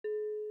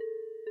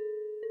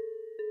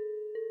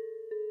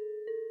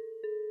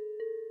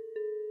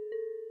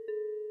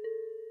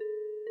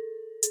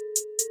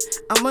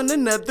I'm on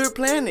another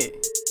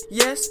planet.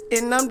 Yes,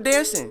 and I'm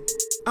dancing.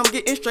 I'm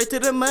getting straight to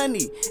the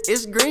money.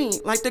 It's green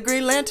like the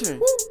Green Lantern.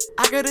 Woo.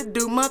 I gotta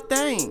do my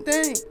thing.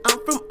 I'm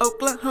from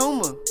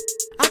Oklahoma.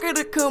 I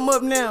gotta come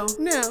up now.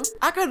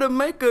 I gotta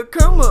make a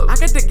come up. I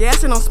got the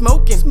gas and I'm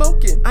smoking.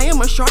 I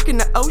am a shark in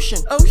the ocean.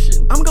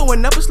 I'm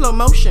going up in slow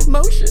motion.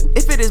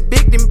 If it is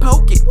big, then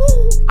poke it.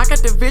 Woo. I got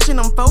the vision,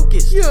 I'm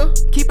focused.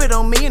 Keep it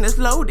on me and it's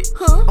loaded.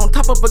 On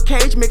top of a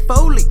cage,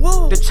 McFoley.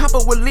 Whoa. The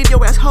chopper will leave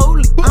your ass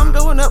holy. I'm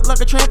going up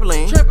like a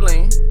trampoline.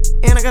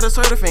 And I got a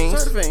Surfing.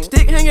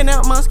 Stick hanging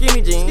out my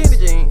skinny jeans.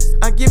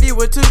 I give you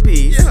a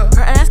two-piece.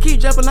 Her ass keep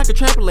jumping like a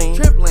trampoline.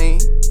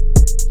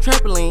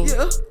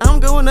 I'm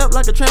going up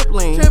like a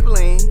trampoline.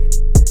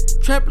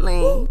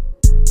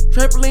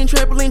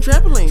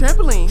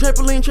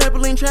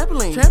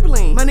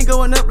 Money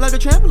going up like a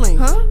trampoline.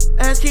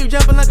 Ass keep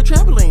jumping like a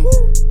trampoline.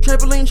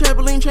 Trampoline.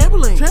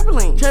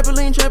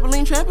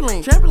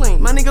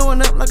 Money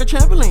going up like a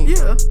trampoline.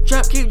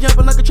 Trap keep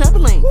jumping like a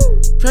trampoline.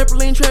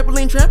 Trampoline.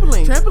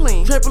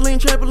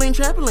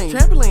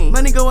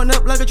 Money going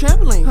up like a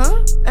trampoline.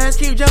 Ass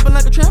keep jumping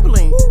like a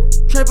trampoline.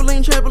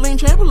 Trampoline.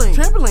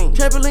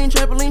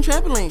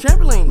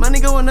 Money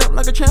going up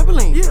like a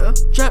trampoline.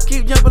 Trap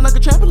keep jumping like a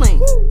trampoline.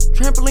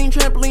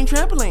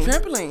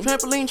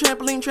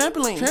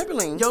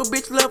 Trampoline. Yo,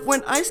 bitch love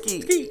when I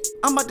ski.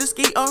 I'm about to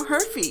ski on her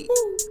feet.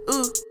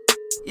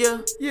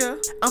 Yeah.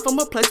 I'm from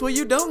a place where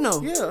you don't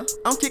know.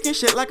 I'm kicking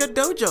shit like a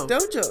dojo.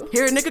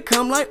 Here a nigga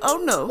come like, oh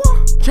no.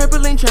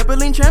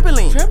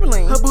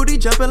 Trampoline. Her booty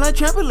jumping like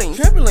trampoline.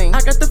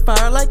 I got the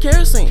fire like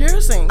kerosene.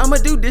 I'ma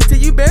do this till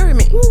you bury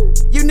me.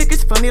 You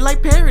niggas funny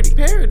like parody.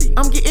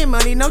 I'm getting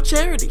money, no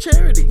charity.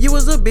 You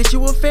was a bitch,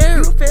 you a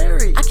fairy.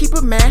 I keep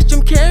a mash,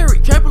 Jim carry.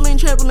 Trampoline.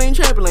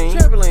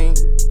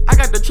 I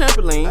got the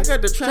trampoline.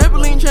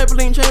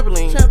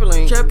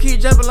 Trampoline. Trap keep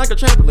jumping like a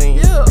trampoline.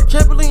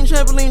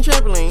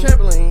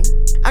 Trampoline.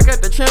 I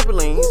got the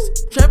trampolines.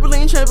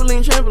 Trampoline.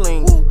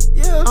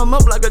 I'm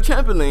up like a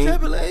trampoline.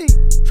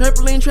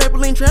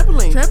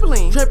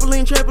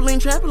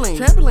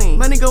 Trampoline.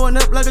 Money going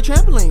up like a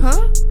trampoline.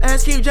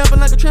 Ass keep jumping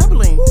like a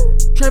trampoline.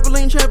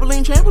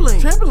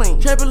 Trampoline.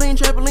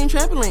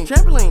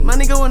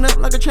 Money going up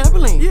like a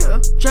trampoline.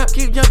 Trap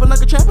keep jumping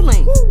like a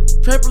trampoline.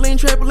 Trampoline.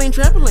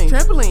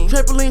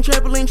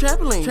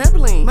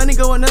 Money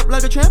going up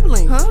like a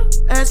trampoline.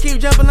 Ass keep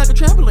jumping like a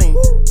trampoline.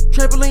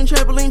 Trampoline.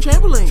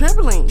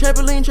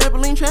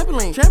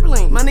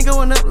 Money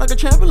going up like a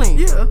trampoline.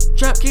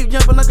 Trap keep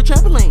jumping like a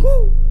trampoline.